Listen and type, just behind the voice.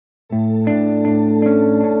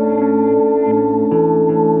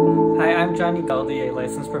John Ugalde, a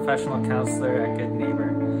licensed professional counselor at Good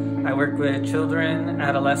Neighbor. I work with children,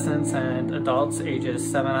 adolescents, and adults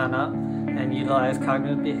ages 7 on up and utilize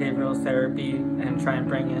cognitive behavioral therapy and try and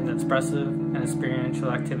bring in expressive and experiential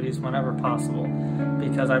activities whenever possible,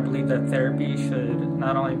 because I believe that therapy should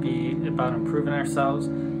not only be about improving ourselves,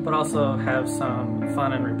 but also have some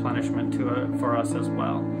fun and replenishment to it for us as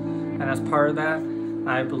well. And as part of that,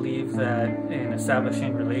 I believe that in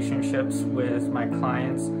establishing relationships with my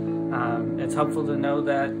clients, it's helpful to know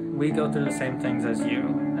that we go through the same things as you,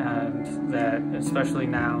 and that especially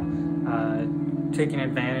now, taking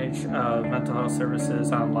advantage of mental health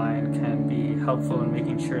services online can be helpful in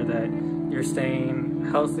making sure that you're staying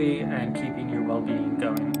healthy and keeping your well-being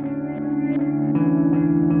going.